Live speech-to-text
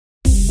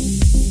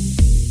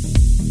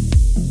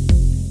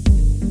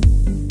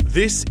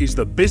This is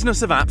the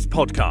Business of Apps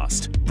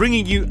podcast,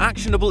 bringing you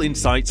actionable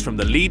insights from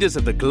the leaders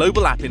of the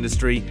global app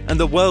industry and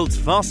the world's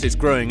fastest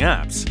growing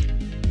apps.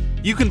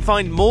 You can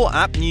find more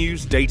app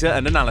news, data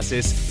and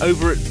analysis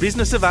over at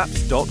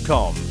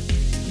businessofapps.com.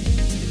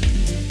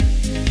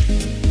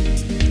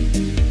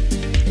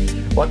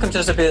 Welcome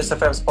to the Business of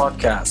Apps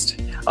podcast.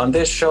 On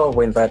this show,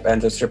 we invite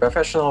industry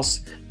professionals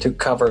to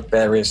cover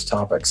various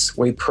topics.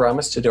 We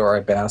promise to do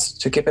our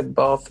best to keep it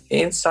both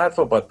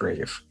insightful but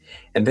brief.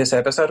 In this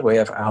episode, we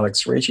have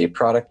Alex Ritchie,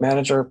 Product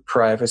Manager,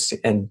 Privacy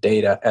and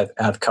Data at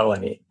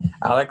AdColony.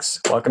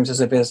 Alex, welcome to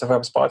the Business of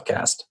Apps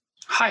podcast.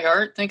 Hi,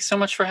 Art. Thanks so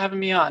much for having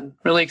me on.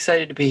 Really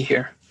excited to be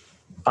here.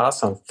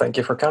 Awesome. Thank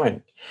you for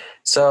coming.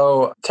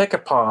 So take a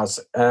pause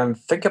and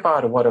think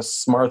about what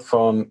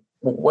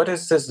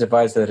is this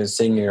device that is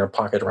sitting in your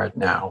pocket right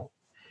now?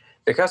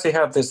 Because you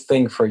have this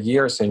thing for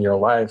years in your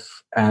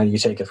life and you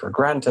take it for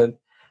granted,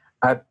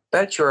 I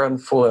bet you're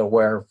fully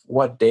aware of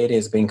what data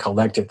is being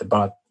collected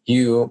about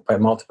you by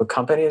multiple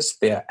companies,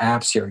 the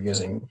apps you're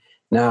using.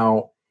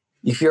 Now,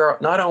 if you're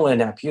not only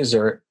an app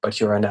user, but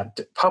you're an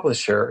app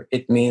publisher,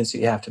 it means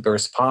you have to be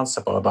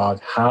responsible about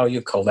how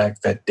you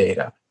collect that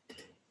data.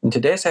 In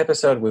today's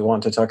episode, we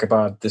want to talk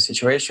about the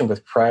situation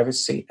with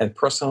privacy and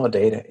personal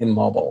data in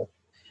mobile.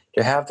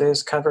 To have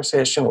this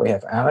conversation, we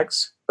have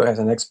Alex, who has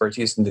an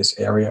expertise in this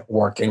area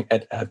working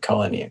at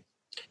AdColony.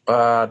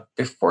 But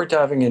before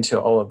diving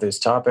into all of these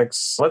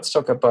topics, let's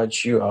talk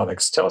about you,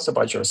 Alex. Tell us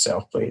about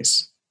yourself,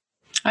 please.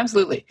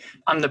 Absolutely.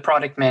 I'm the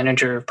product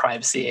manager of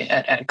privacy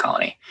at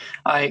AdColony.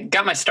 I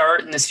got my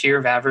start in the sphere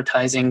of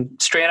advertising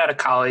straight out of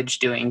college,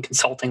 doing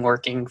consulting,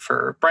 working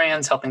for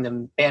brands, helping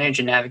them manage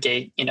and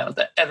navigate,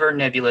 the ever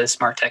nebulous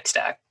MarTech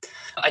stack.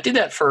 I did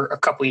that for a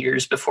couple of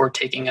years before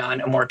taking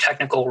on a more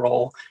technical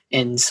role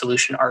in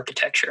solution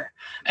architecture.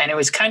 And it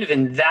was kind of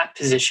in that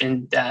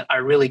position that I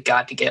really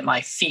got to get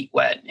my feet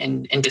wet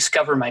and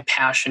discover my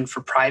passion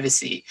for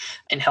privacy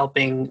and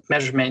helping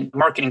measurement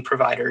marketing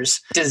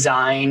providers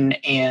design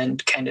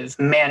and kind of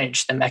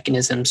manage the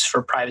mechanisms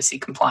for privacy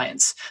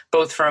compliance,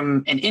 both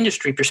from an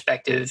industry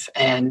perspective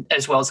and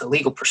as well as a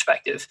legal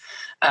perspective.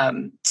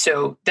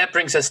 So that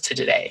brings us to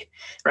today,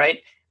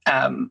 right?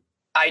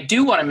 I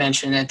do want to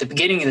mention at the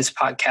beginning of this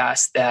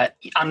podcast that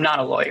I'm not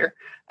a lawyer.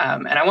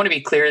 And I want to be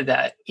clear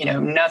that,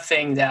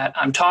 nothing that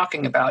I'm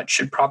talking about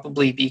should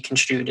probably be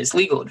construed as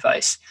legal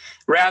advice.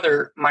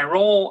 Rather, my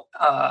role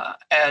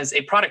as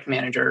a product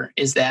manager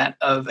is that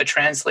of a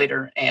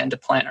translator and a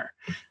planner.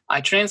 I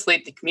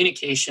translate the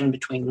communication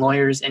between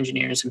lawyers,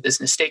 engineers, and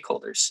business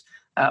stakeholders,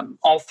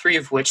 all three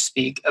of which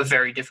speak a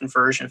very different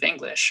version of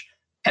English.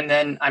 And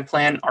then I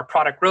plan our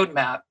product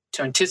roadmap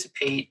to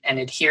anticipate and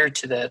adhere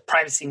to the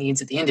privacy needs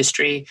of the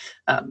industry,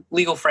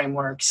 legal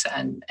frameworks,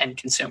 and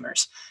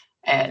consumers.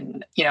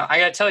 And, I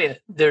got to tell you,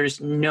 there's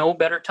no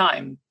better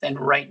time than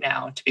right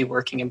now to be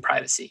working in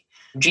privacy.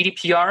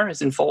 GDPR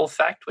is in full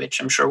effect, which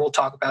I'm sure we'll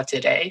talk about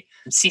today.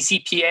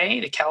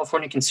 CCPA, the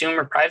California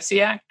Consumer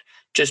Privacy Act,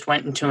 just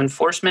went into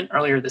enforcement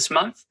earlier this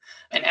month.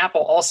 And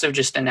Apple also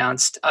just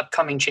announced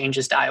upcoming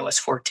changes to iOS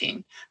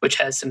 14, which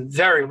has some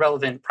very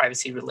relevant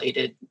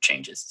privacy-related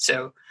changes.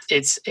 So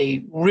it's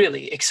a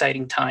really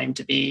exciting time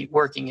to be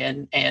working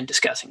in and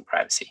discussing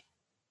privacy.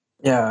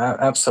 Yeah,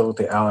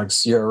 absolutely,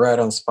 Alex. You're right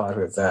on spot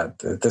with that.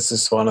 This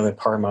is one of the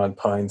paramount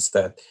points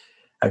that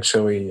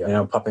actually,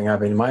 popping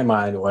up in my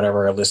mind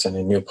whenever I listen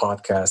to new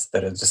podcasts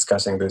that are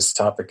discussing this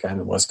topic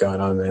and what's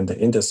going on in the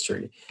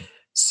industry.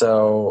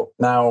 So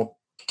now,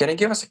 can you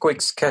give us a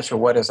quick sketch of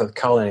what is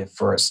AdColony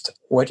first?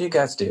 What do you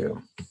guys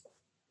do?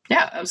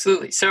 Yeah,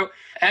 absolutely. So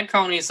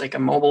AdColony is like a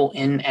mobile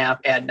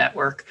in-app ad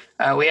network.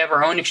 We have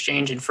our own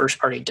exchange and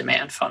first-party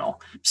demand funnel.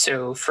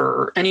 So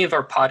for any of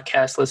our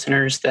podcast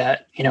listeners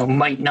that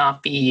might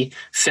not be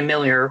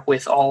familiar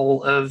with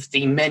all of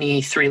the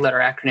many three-letter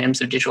acronyms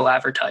of digital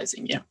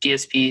advertising,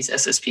 DSPs,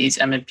 SSPs,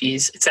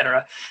 MMPs, et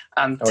cetera,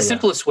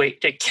 simplest way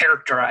to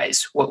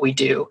characterize what we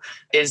do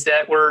is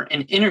that we're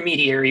an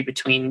intermediary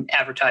between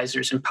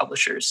advertisers and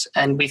publishers,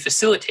 and we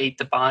facilitate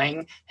the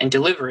buying and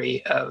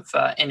delivery of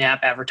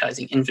in-app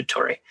advertising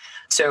inventory.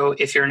 So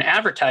if you're an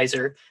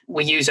advertiser,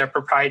 we use our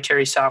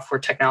proprietary software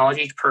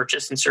technology to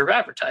purchase and serve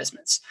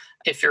advertisements.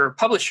 If you're a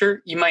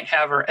publisher, you might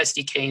have our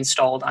SDK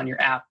installed on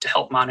your app to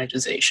help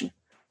monetization.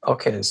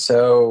 Okay,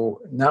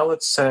 so now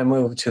let's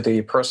move to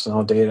the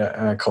personal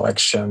data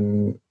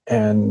collection.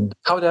 And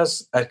how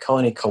does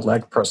AdColony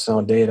collect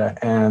personal data,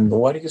 and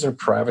what user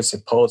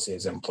privacy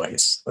policies in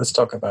place? Let's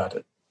talk about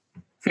it.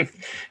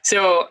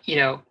 So,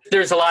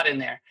 there's a lot in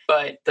there,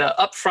 but the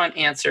upfront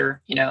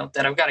answer,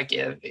 that I've got to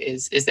give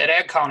is that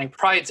AdColony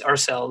prides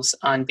ourselves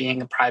on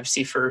being a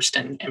privacy first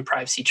and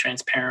privacy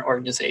transparent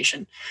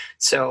organization.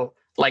 So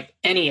like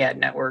any ad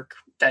network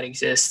that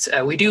exists,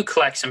 we do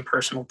collect some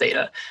personal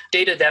data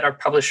that our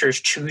publishers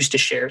choose to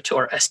share to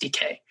our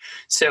SDK.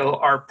 So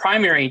our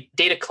primary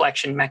data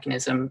collection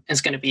mechanism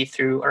is going to be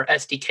through our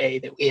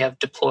SDK that we have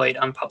deployed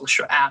on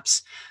publisher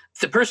apps.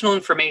 The personal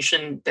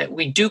information that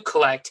we do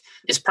collect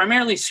is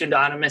primarily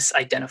pseudonymous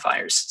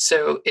identifiers.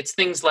 So it's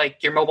things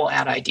like your mobile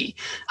ad ID,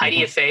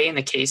 IDFA in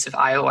the case of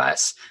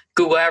iOS,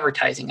 Google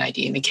Advertising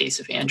ID in the case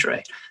of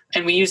Android.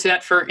 And we use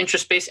that for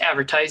interest-based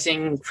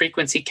advertising,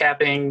 frequency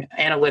capping,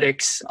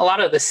 analytics, a lot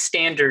of the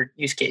standard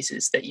use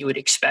cases that you would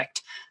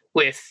expect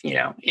with,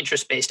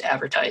 interest-based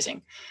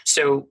advertising.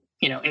 So,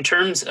 in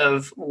terms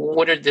of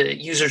what are the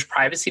users'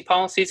 privacy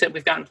policies that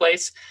we've got in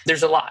place,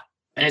 there's a lot.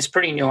 And it's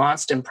pretty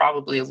nuanced and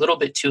probably a little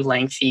bit too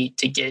lengthy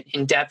to get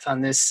in depth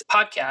on this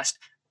podcast.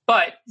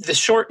 But the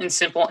short and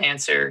simple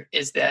answer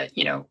is that,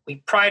 we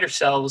pride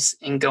ourselves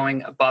in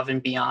going above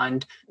and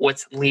beyond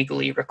what's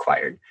legally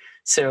required.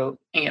 So,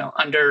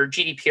 under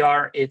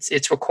GDPR,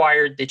 it's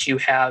required that you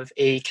have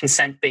a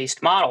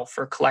consent-based model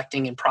for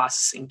collecting and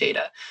processing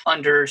data.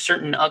 Under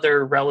certain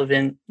other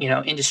relevant,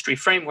 industry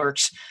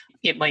frameworks,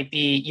 it might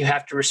be you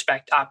have to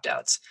respect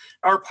opt-outs.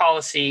 Our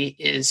policy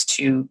is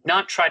to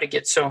not try to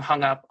get so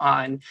hung up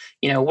on,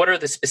 what are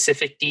the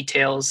specific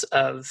details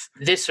of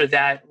this or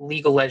that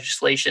legal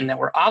legislation that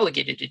we're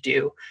obligated to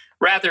do.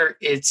 Rather,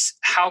 it's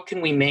how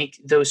can we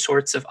make those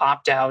sorts of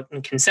opt-out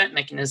and consent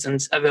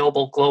mechanisms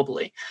available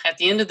globally. At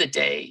the end of the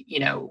day,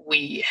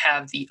 we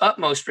have the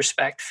utmost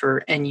respect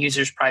for end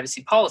users'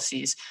 privacy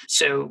policies.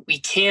 So we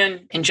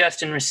can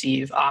ingest and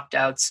receive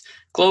opt-outs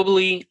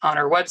globally on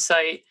our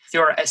website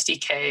through our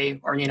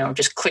SDK or,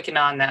 just clicking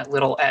on that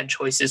little Ad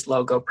Choices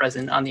logo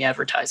present on the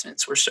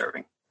advertisements we're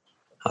serving.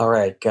 All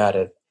right, got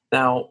it.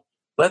 Now,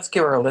 let's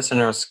give our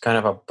listeners kind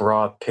of a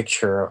broad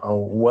picture of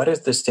what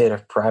is the state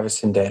of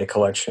privacy and data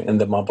collection in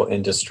the mobile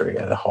industry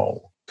as a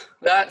whole.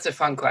 That's a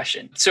fun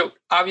question. So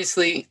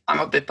obviously, I'm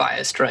a bit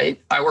biased,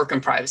 right? I work in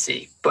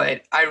privacy,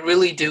 but I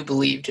really do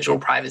believe digital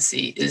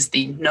privacy is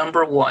the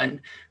number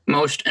one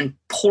most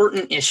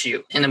important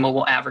issue in the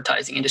mobile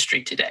advertising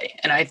industry today.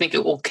 And I think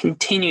it will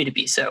continue to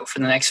be so for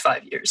the next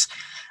 5 years.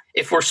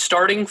 If we're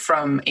starting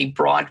from a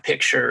broad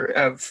picture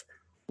of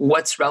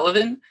what's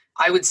relevant,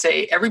 I would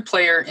say every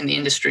player in the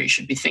industry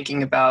should be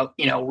thinking about,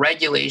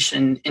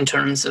 regulation in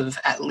terms of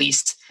at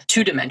least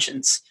two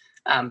dimensions,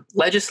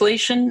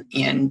 legislation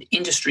and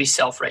industry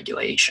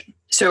self-regulation.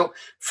 So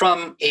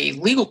from a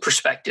legal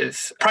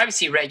perspective,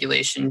 privacy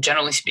regulation,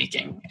 generally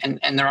speaking,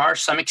 and there are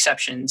some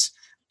exceptions,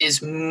 is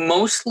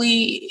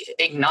mostly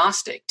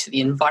agnostic to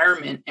the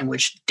environment in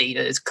which data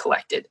is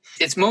collected.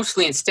 It's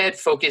mostly instead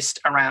focused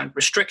around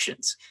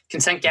restrictions,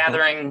 consent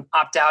gathering,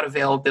 opt-out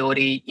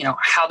availability,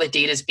 how the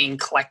data is being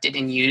collected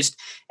and used,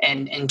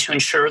 and to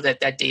ensure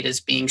that that data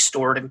is being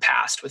stored and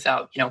passed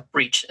without,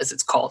 breach, as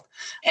it's called.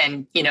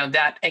 And,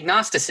 that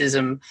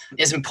agnosticism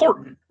is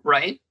important,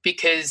 right?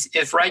 Because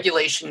if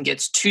regulation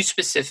gets too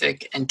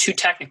specific and too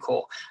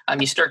technical,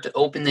 you start to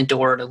open the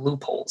door to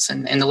loopholes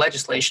and the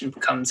legislation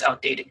becomes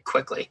outdated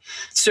quickly.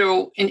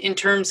 So in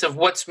terms of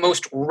what's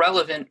most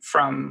relevant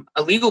from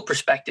a legal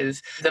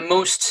perspective, the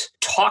most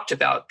talked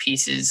about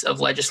pieces of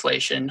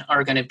legislation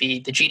are going to be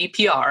the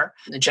GDPR,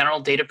 the General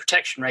Data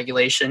Protection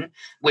Regulation,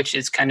 which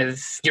is kind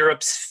of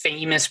Europe's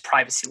famous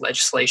privacy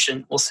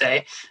legislation, we'll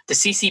say, the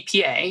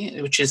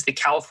CCPA, which is the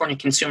California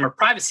Consumer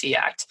Privacy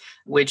Act,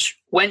 which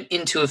went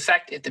into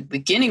effect at the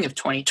beginning of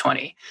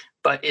 2020,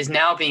 but is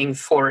now being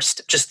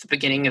forced just the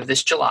beginning of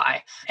this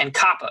July, and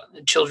COPPA,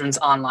 the Children's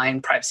Online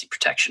Privacy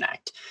Protection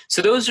Act.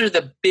 So those are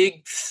the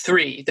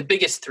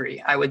biggest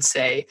three, I would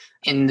say,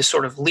 in the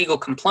sort of legal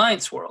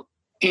compliance world.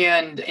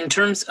 And in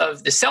terms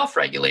of the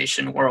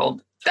self-regulation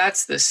world,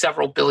 that's the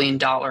several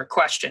billion-dollar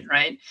question,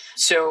 right?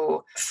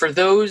 So for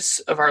those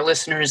of our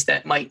listeners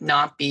that might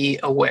not be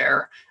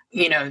aware,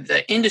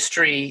 the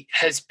industry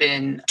has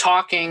been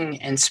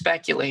talking and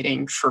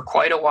speculating for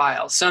quite a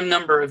while, some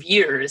number of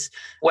years,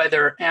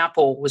 whether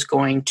Apple was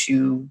going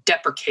to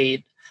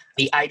deprecate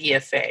the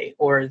IDFA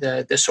or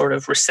the sort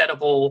of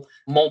resettable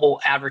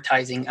mobile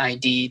advertising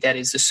ID that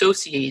is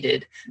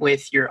associated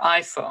with your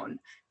iPhone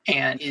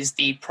and is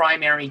the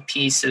primary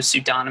piece of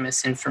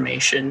pseudonymous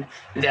information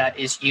that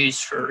is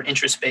used for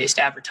interest-based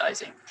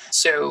advertising.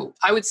 So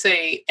I would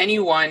say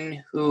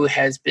anyone who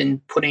has been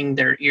putting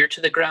their ear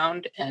to the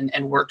ground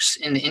and works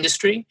in the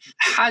industry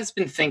has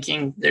been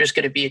thinking there's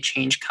going to be a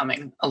change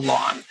coming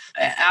along.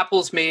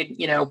 Apple's made,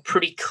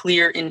 pretty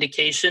clear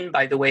indication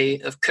by the way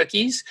of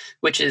cookies,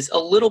 which is a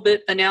little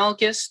bit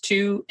analogous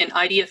to an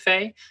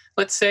IDFA,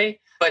 let's say.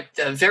 But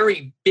the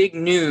very big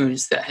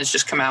news that has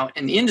just come out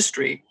in the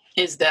industry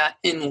is that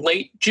in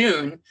late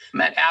June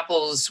at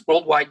Apple's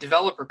Worldwide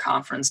Developer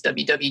Conference,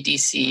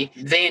 WWDC,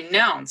 they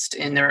announced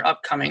in their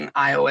upcoming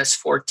iOS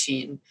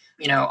 14,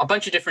 a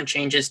bunch of different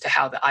changes to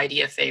how the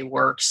IDFA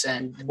works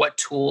and what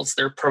tools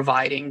they're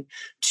providing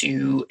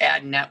to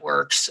ad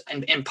networks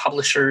and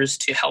publishers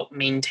to help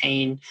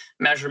maintain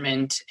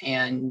measurement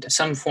and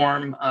some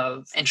form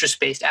of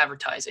interest-based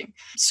advertising.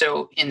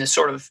 So in the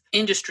sort of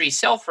industry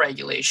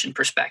self-regulation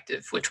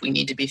perspective, which we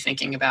need to be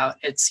thinking about,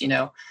 it's,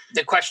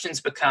 the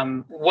questions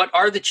become, what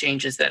are the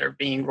changes that are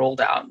being rolled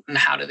out and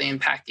how do they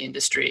impact the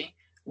industry?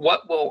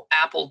 what will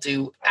Apple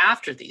do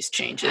after these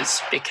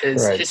changes?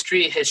 Because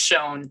history has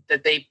shown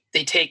that they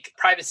take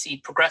privacy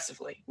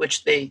progressively,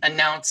 which they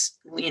announce,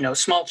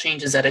 small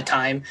changes at a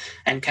time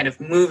and kind of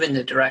move in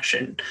the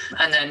direction.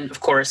 And then,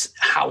 of course,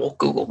 how will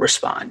Google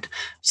respond?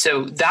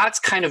 So that's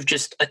kind of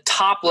just a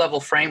top level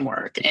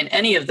framework. And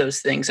any of those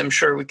things, I'm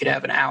sure we could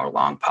have an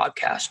hour-long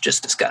podcast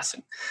just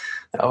discussing.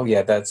 Oh,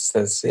 yeah, that's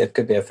it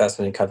could be a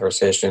fascinating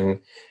conversation,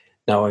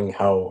 knowing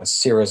how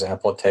serious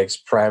Apple takes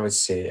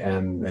privacy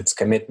and its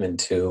commitment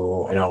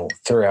to,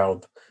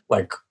 throughout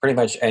like pretty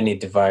much any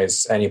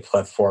device, any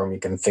platform you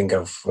can think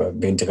of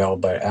being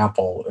developed by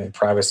Apple.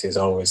 Privacy is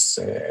always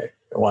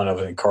one of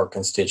the core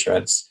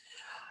constituents.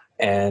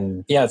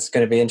 And yeah, it's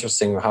going to be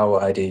interesting how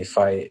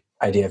IDFA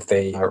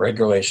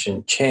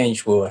regulation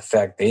change will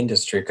affect the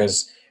industry,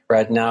 because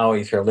right now,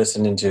 if you're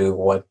listening to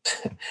what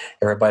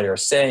everybody are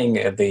saying,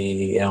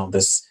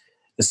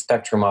 the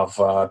spectrum of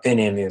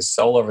opinion is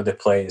all over the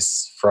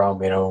place, from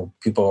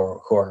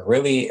people who are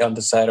really on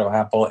the side of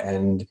Apple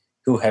and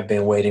who have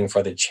been waiting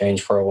for the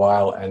change for a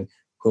while and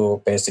who are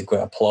basically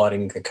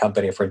applauding the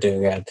company for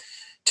doing it,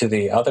 to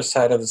the other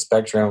side of the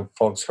spectrum,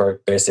 folks who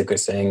are basically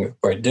saying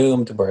we're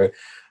doomed,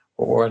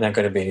 we're not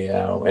going to be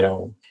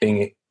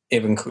being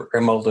even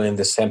remotely in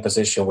the same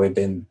position we've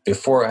been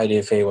before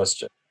IDFA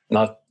was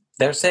not.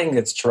 They're saying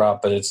it's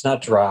dropped, but it's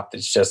not dropped.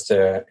 It's just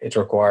it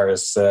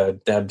requires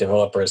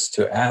developers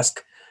to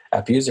ask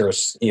app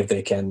users if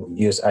they can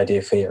use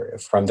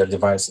IDFA from their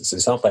devices.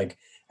 It's not like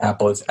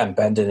Apple is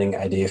abandoning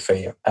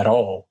IDFA at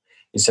all.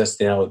 It's just,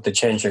 the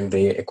changing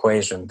the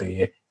equation,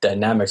 the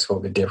dynamics will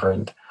be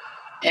different.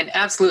 And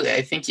absolutely,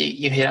 I think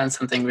you hit on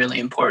something really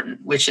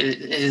important, which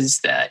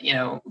is that,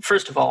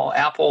 first of all,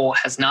 Apple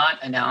has not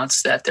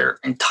announced that they're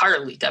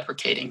entirely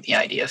deprecating the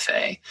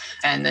IDFA.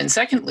 And then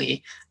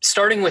secondly,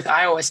 starting with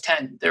iOS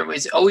 10, there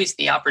was always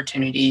the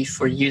opportunity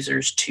for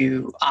users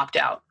to opt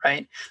out,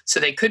 right? So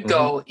they could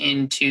go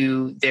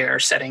into their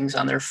settings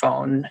on their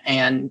phone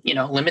and,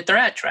 limit their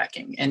ad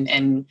tracking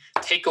and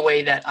take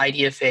away that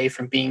IDFA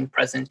from being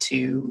present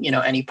to,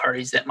 any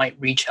parties that might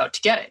reach out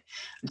to get it.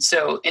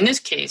 So in this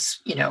case,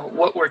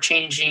 what we're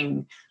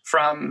changing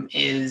from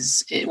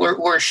is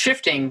we're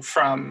shifting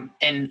from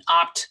an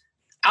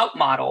opt-out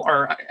model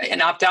or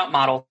an opt-out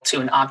model to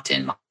an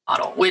opt-in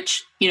model,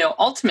 which,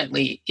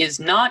 ultimately is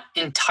not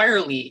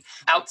entirely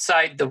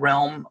outside the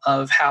realm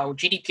of how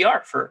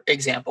GDPR, for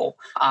example,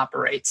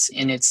 operates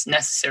in its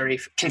necessary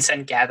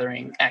consent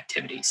gathering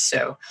activities.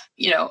 So,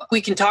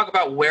 we can talk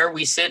about where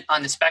we sit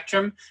on the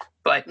spectrum,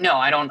 but no,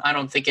 I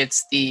don't think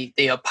it's the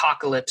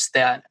apocalypse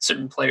that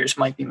certain players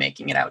might be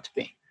making it out to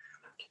be.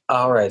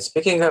 All right.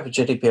 Speaking of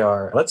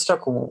GDPR, let's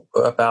talk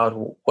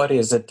about what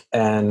is it,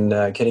 and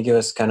can you give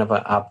us kind of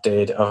an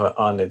update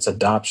on its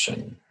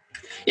adoption?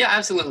 Yeah,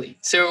 absolutely.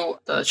 So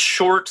the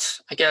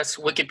short,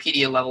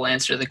 Wikipedia level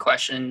answer to the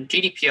question: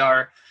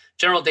 GDPR,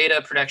 General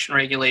Data Protection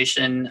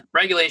Regulation,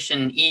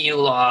 EU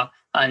law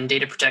on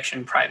data protection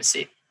and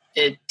privacy.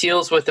 It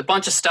deals with a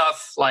bunch of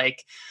stuff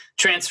like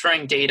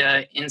transferring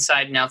data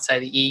inside and outside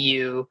the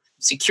EU,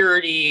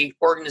 security,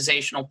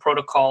 organizational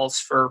protocols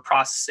for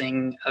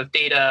processing of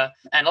data,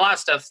 and a lot of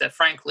stuff that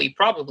frankly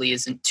probably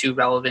isn't too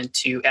relevant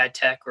to ad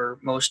tech or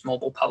most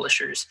mobile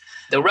publishers.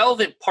 The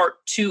relevant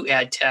part to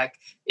ad tech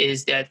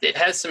is that it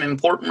has some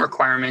important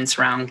requirements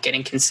around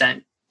getting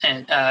consent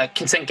and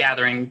consent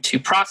gathering to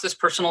process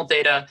personal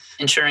data,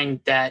 ensuring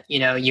that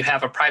you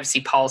have a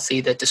privacy policy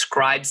that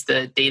describes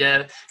the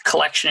data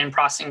collection and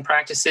processing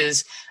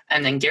practices,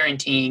 and then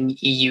guaranteeing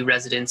EU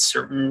residents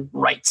certain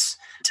rights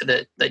to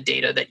the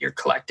data that you're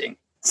collecting.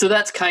 So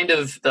that's kind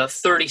of the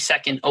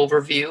 30-second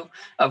overview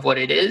of what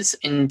it is.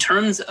 In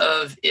terms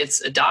of its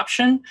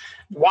adoption,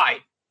 wide,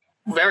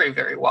 very,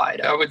 very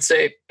wide. I would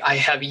say I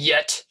have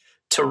yet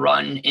to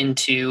run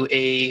into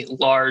a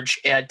large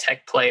ad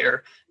tech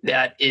player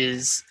that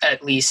is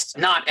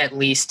not at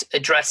least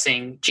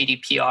addressing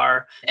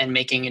GDPR and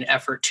making an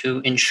effort to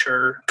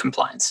ensure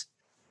compliance.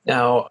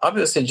 Now,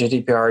 obviously,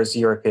 GDPR is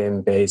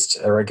European-based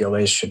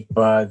regulation,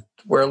 but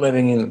we're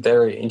living in a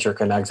very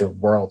interconnected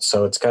world,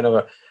 so it's kind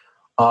of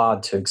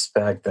odd to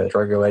expect that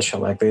regulation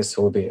like this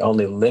will be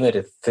only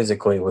limited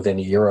physically within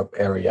the Europe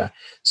area.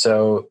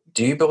 So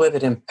do you believe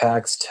it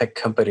impacts tech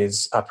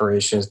companies'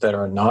 operations that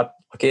are not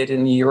located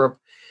in Europe?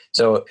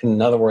 So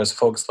in other words,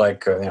 folks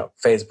like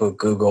Facebook,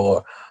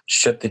 Google,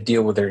 should they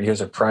deal with their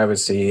user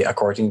privacy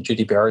according to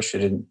GDPR,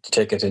 should it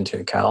take it into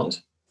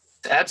account?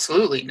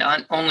 Absolutely.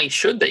 Not only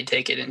should they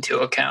take it into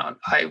account,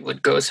 I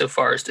would go so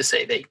far as to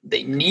say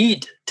they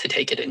need to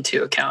take it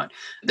into account.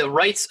 The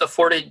rights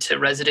afforded to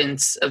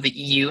residents of the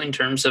EU in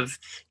terms of,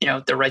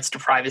 their rights to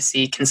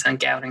privacy, consent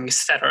gathering, et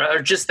cetera,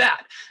 are just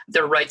that.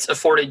 They're rights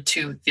afforded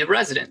to the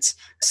residents.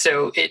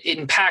 So it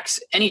impacts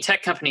any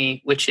tech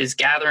company which is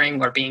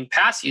gathering or being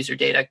passed user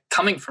data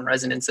coming from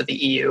residents of the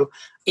EU,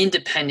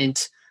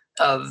 independent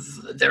of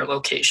their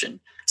location.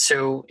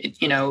 So,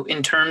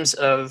 in terms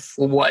of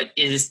what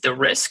is the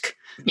risk,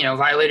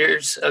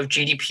 violators of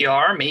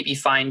GDPR may be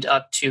fined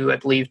up to, I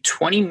believe,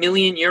 20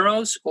 million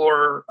euros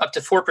or up to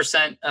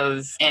 4%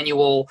 of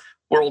annual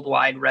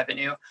worldwide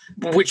revenue,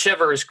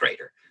 whichever is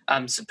greater.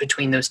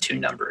 between those two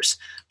numbers.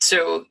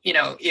 So,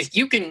 if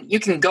you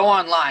can go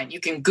online, you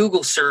can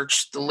Google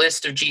search the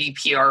list of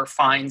GDPR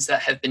fines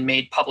that have been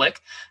made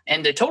public,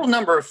 and the total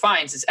number of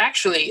fines is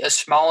actually a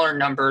smaller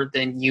number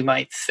than you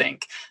might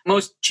think.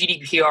 Most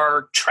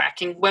GDPR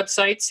tracking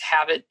websites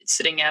have it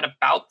sitting at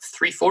about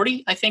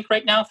 340, I think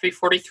right now,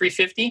 340,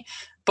 350.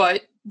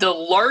 But the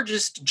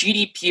largest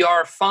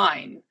GDPR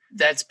fine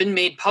that's been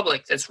made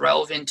public that's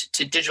relevant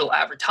to digital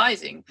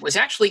advertising was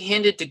actually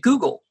handed to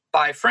Google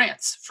by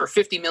France for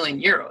 50 million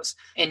euros.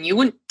 And you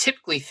wouldn't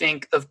typically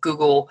think of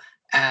Google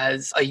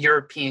as a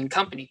European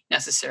company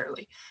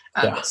necessarily.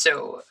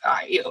 So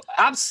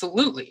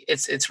absolutely,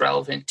 it's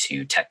relevant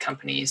to tech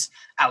companies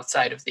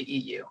outside of the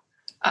EU.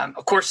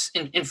 Of course,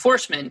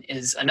 enforcement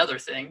is another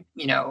thing.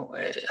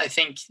 I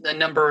think the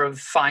number of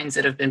fines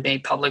that have been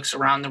made public is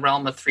around the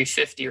realm of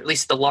 350, or at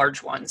least the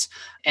large ones.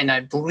 And I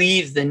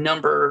believe the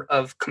number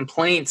of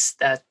complaints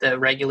that the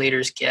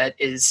regulators get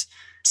is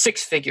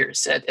six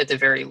figures at the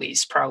very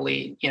least,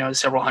 probably,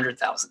 several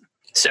 100,000.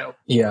 So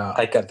yeah,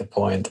 I got the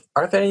point.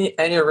 Are there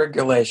any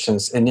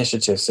regulations,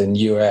 initiatives in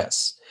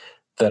US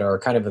that are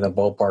kind of in the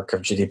ballpark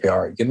of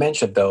GDPR? You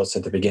mentioned those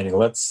at the beginning.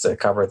 Let's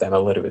cover them a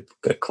little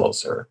bit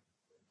closer.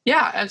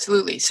 Yeah,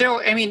 absolutely.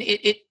 So,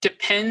 it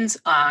depends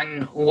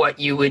on what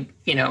you would,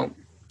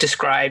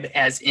 describe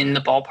as in the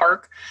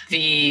ballpark.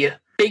 The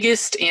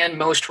biggest and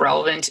most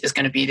relevant is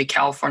going to be the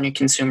California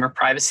Consumer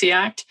Privacy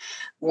Act,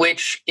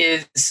 which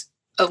is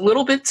a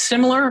little bit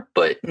similar,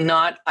 but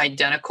not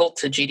identical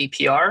to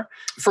GDPR.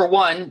 For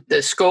one,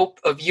 the scope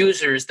of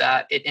users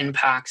that it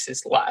impacts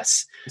is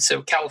less.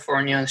 So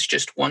California is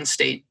just one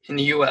state in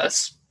the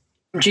US.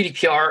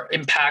 GDPR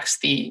impacts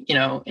the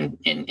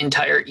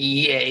entire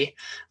EEA.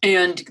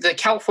 And the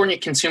California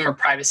Consumer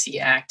Privacy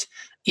Act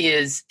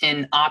is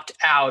an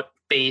opt-out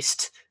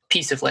based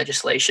piece of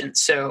legislation.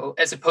 So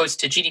as opposed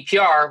to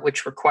GDPR,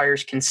 which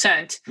requires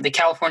consent, the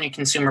California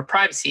Consumer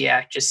Privacy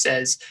Act just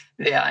says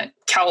that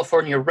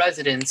California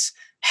residents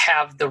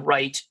have the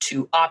right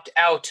to opt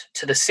out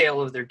to the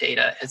sale of their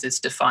data as it's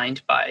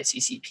defined by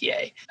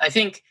CCPA. I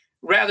think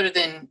rather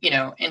than,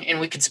 and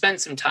we could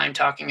spend some time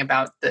talking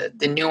about the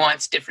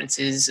nuanced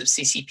differences of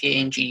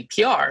CCPA and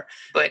GDPR,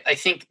 but I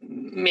think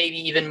maybe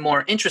even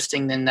more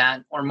interesting than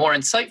that, or more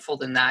insightful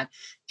than that,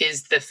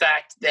 is the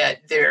fact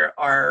that there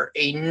are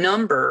a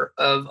number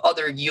of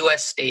other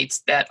U.S. states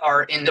that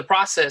are in the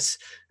process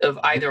of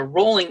either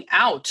rolling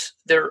out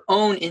their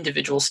own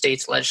individual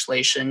states'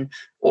 legislation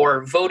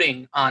or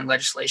voting on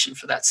legislation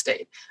for that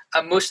state.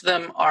 Most of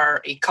them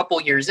are a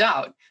couple years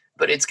out,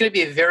 but it's going to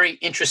be a very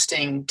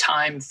interesting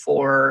time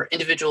for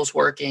individuals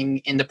working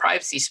in the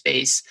privacy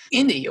space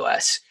in the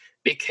U.S.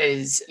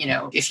 because,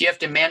 if you have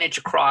to manage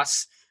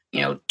across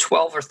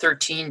 12 or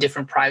 13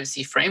 different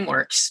privacy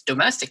frameworks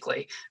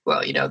domestically,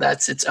 well,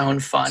 that's its own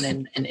fun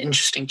and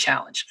interesting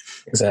challenge.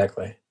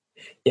 Exactly.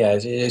 Yeah,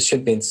 it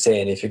should be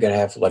insane if you're going to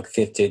have like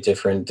 50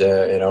 different,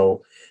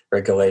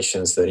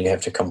 regulations that you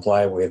have to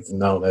comply with.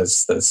 No,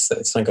 it's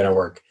not going to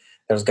work.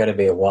 There's got to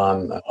be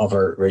one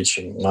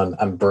overreaching, one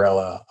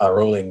umbrella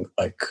ruling,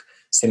 like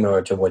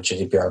similar to what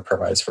GDPR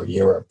provides for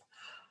Europe.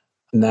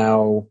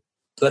 Now,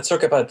 let's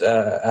talk about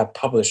app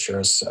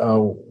publishers.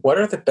 What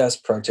are the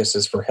best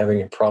practices for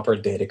having a proper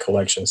data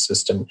collection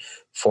system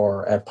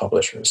for app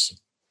publishers?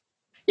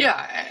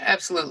 Yeah,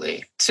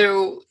 absolutely.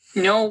 So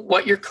know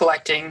what you're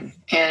collecting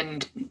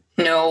and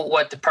know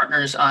what the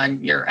partners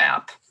on your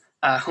app,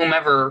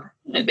 whomever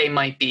they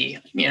might be,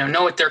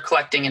 know what they're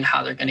collecting and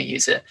how they're going to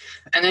use it.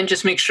 And then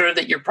just make sure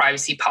that your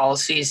privacy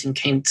policies and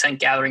consent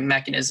gathering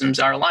mechanisms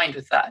are aligned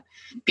with that.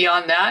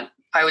 Beyond that,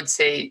 I would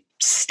say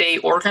stay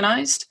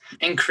organized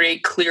and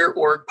create clear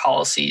org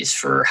policies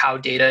for how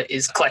data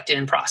is collected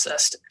and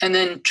processed. And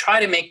then try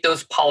to make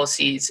those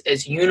policies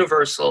as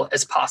universal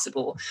as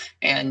possible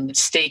and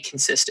stay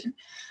consistent.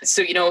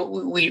 So,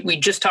 we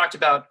just talked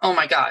about, oh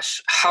my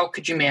gosh, how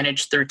could you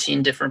manage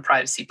 13 different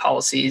privacy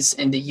policies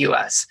in the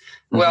US?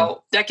 Mm-hmm.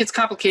 Well, that gets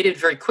complicated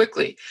very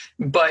quickly.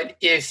 But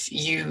if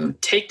you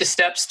take the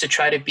steps to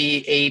try to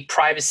be a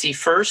privacy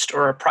first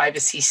or a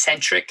privacy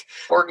centric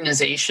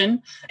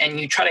organization, and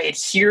you try to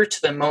adhere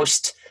to the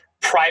most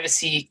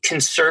privacy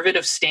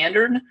conservative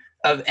standard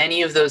of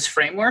any of those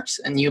frameworks,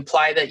 and you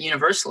apply that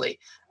universally,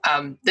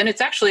 then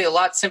it's actually a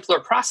lot simpler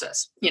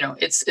process.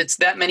 It's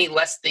that many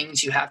less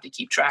things you have to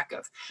keep track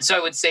of. So I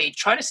would say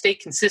try to stay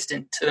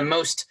consistent to the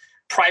most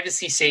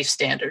privacy safe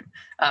standard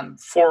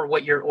for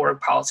what your org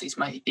policies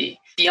might be.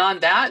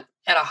 Beyond that,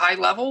 at a high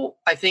level,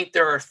 I think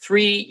there are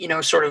three,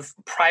 sort of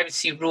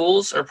privacy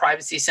rules or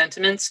privacy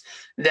sentiments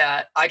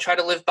that I try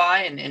to live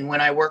by. And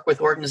when I work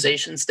with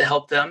organizations to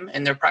help them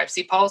in their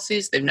privacy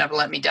policies, they've never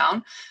let me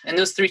down. And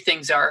those three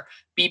things are: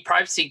 be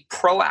privacy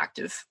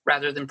proactive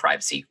rather than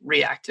privacy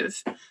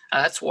reactive.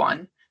 That's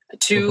one.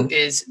 Two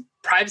is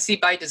privacy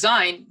by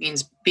design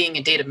means being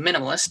a data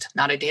minimalist,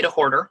 not a data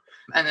hoarder.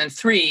 And then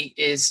three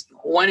is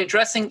when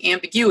addressing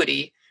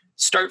ambiguity,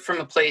 start from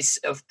a place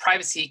of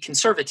privacy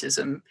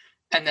conservatism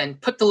and then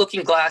put the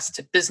looking glass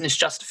to business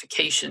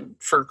justification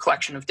for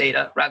collection of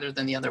data rather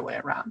than the other way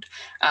around.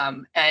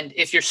 And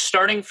if you're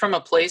starting from a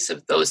place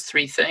of those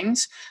three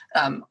things,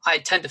 I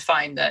tend to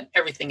find that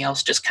everything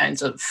else just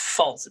kind of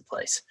falls in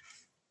place.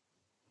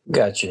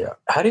 Gotcha.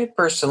 How do you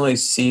personally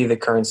see the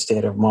current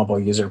state of mobile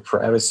user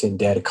privacy and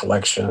data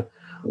collection?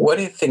 What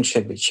do you think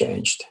should be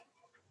changed?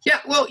 Yeah,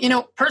 well,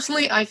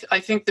 personally, I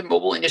think the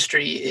mobile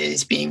industry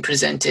is being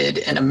presented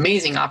an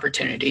amazing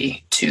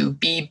opportunity to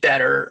be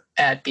better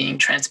at being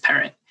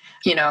transparent.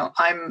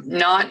 I'm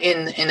not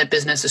in the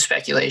business of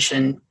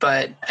speculation,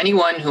 but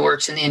anyone who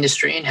works in the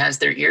industry and has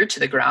their ear to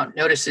the ground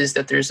notices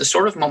that there's a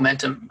sort of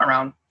momentum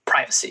around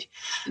privacy.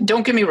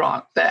 Don't get me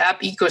wrong, the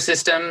app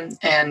ecosystem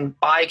and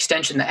by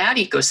extension, the ad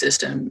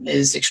ecosystem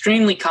is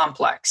extremely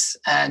complex.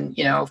 And,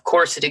 of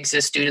course, it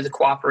exists due to the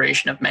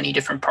cooperation of many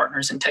different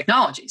partners and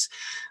technologies.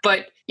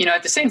 But,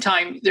 at the same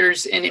time,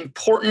 there's an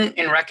important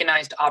and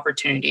recognized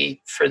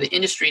opportunity for the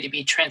industry to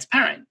be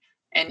transparent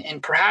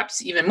and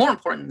perhaps even more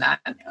important than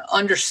that,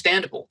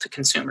 understandable to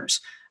consumers.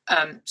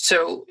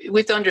 So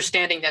with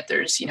understanding that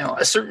there's,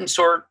 a certain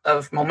sort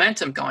of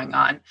momentum going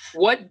on,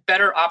 what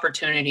better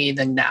opportunity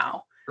than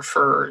now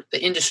for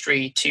the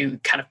industry to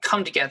kind of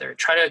come together,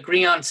 try to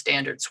agree on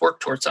standards, work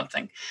towards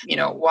something?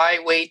 Why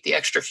wait the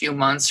extra few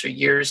months or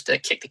years to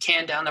kick the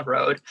can down the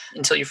road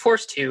until you're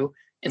forced to,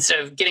 instead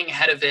of getting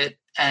ahead of it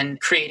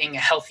and creating a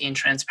healthy and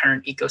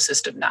transparent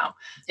ecosystem now?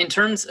 In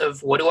terms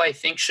of what do I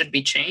think should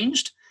be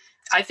changed,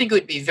 I think it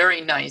would be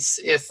very nice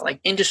if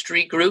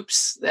industry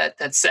groups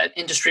that set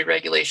industry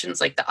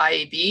regulations like the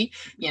IAB,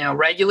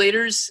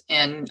 regulators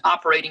and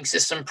operating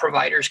system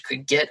providers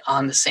could get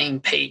on the same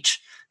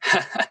page.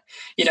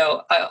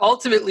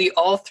 Ultimately,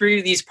 all three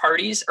of these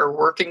parties are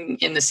working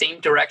in the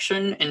same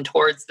direction and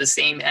towards the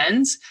same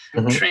ends,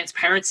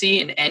 transparency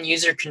and end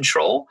user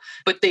control,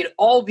 but they'd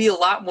all be a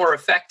lot more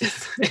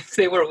effective if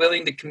they were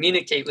willing to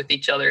communicate with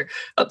each other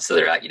so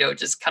they're not,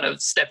 just kind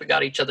of stepping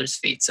on each other's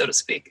feet, so to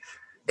speak.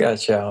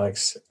 Gotcha,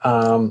 Alex.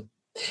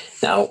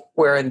 Now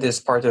we're in this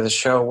part of the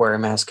show where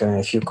I'm asking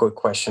a few quick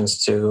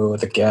questions to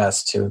the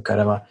guest to kind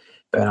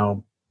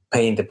of,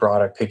 paint the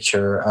broader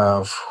picture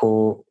of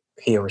who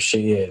he or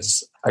she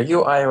is. Are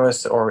you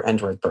iOS or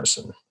Android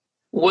person?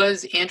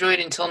 Was Android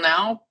until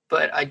now,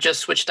 but I just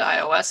switched to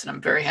iOS and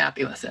I'm very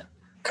happy with it.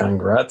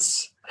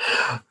 Congrats.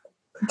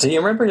 Do you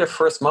remember your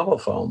first mobile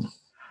phone?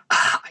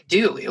 I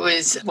do. It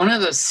was one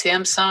of those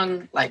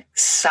Samsung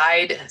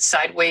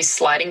sideways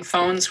sliding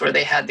phones where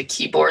they had the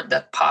keyboard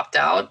that popped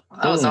out.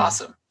 That was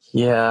awesome.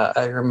 Yeah,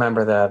 I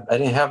remember that. I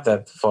didn't have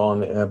that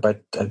phone,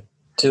 but I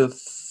do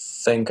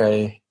think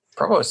I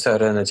probably saw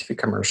it in a TV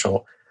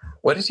commercial.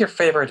 What is your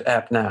favorite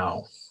app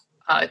now?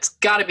 It's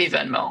got to be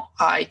Venmo.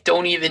 I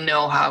don't even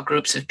know how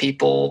groups of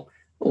people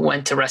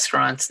went to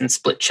restaurants and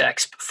split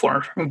checks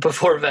before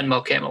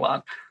Venmo came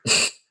along.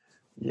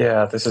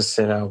 Yeah, this is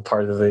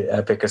part of the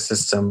app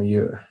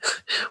ecosystem.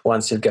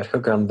 Once you get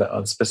hooked on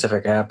the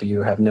specific app,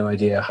 you have no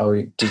idea how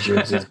did you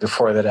exist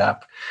before that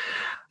app.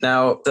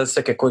 Now, let's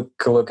take a quick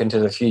look into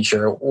the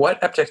future.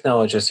 What app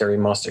technologies are you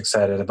most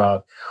excited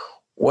about?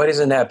 What is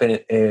an app in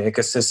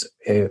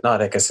ecosystem,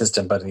 not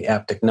ecosystem, but the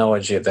app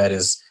technology that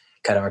is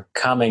kind of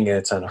coming,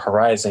 it's on the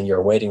horizon,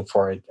 you're waiting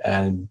for it,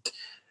 and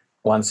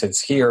once it's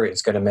here,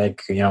 it's going to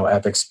make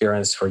app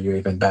experience for you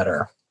even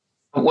better?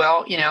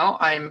 Well,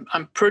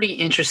 I'm pretty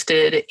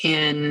interested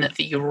in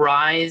the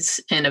rise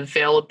and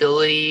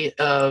availability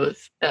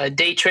of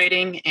day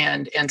trading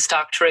and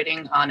stock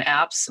trading on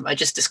apps. I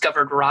just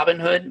discovered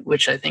Robinhood,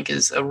 which I think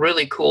is a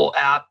really cool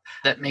app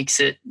that makes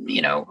it,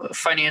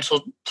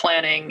 financial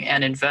planning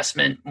and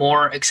investment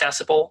more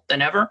accessible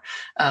than ever.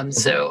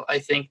 So I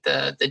think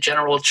the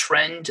general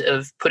trend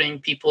of putting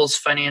people's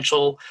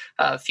financial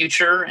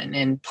future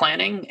and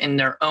planning in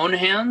their own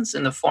hands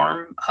in the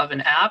form of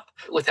an app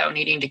without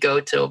needing to go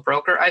to a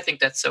broker, I think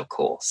that's so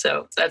cool.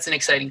 So that's an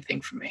exciting thing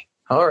for me.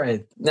 All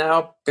right.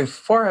 Now,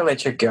 before I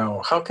let you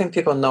go, how can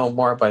people know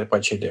more about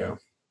what you do?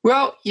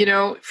 Well,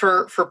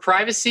 for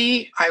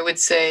privacy, I would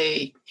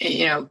say,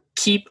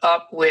 keep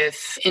up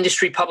with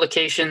industry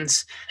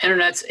publications.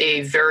 Internet's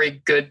a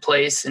very good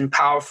place and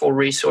powerful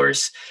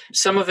resource.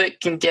 Some of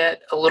it can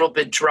get a little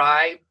bit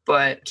dry,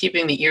 but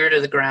keeping the ear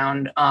to the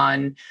ground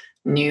on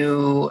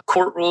new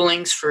court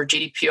rulings for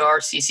GDPR,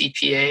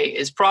 CCPA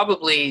is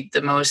probably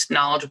the most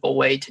knowledgeable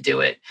way to do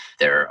it.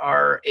 There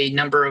are a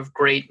number of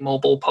great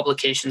mobile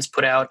publications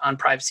put out on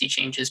privacy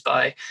changes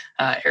by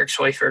Eric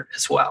Schweifert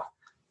as well.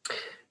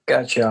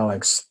 Gotcha,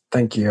 Alex.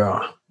 Thank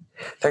you.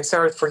 Thanks,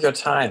 Eric, for your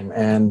time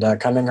and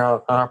coming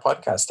out on our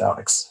podcast,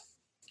 Alex.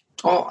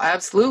 Oh,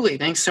 absolutely.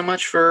 Thanks so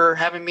much for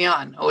having me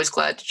on. Always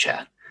glad to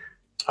chat.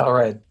 All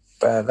right.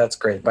 That's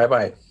great.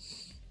 Bye-bye.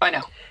 Bye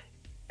now.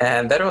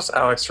 And that was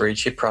Alex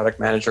Ritchie, Product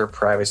Manager,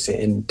 Privacy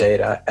and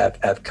Data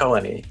at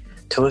AdColony.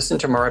 To listen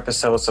to more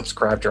episodes,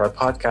 subscribe to our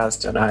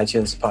podcast on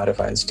iTunes,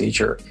 Spotify, and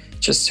Stitcher.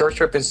 Just search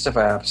for Business of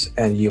Apps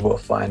and you will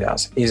find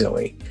us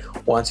easily.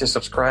 Once you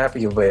subscribe,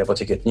 you'll be able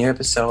to get new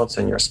episodes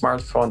on your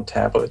smartphone,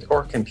 tablet,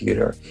 or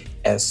computer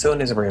as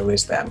soon as we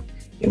release them.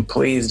 And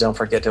please don't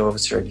forget to leave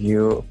us a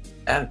review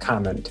and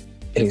comment.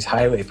 It is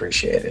highly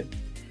appreciated.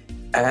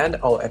 And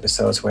all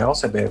episodes will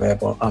also be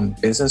available on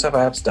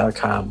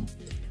businessofapps.com.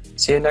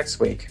 See you next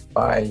week.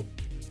 Bye.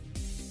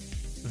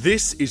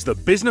 This is the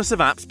Business of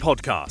Apps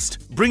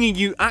podcast, bringing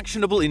you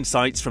actionable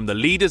insights from the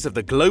leaders of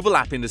the global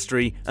app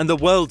industry and the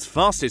world's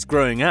fastest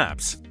growing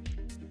apps.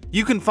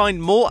 You can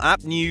find more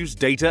app news,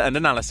 data and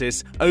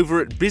analysis over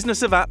at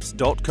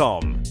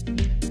businessofapps.com.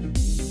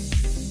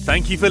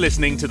 Thank you for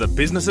listening to the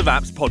Business of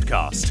Apps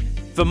podcast.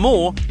 For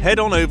more, head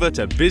on over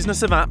to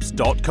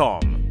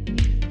businessofapps.com.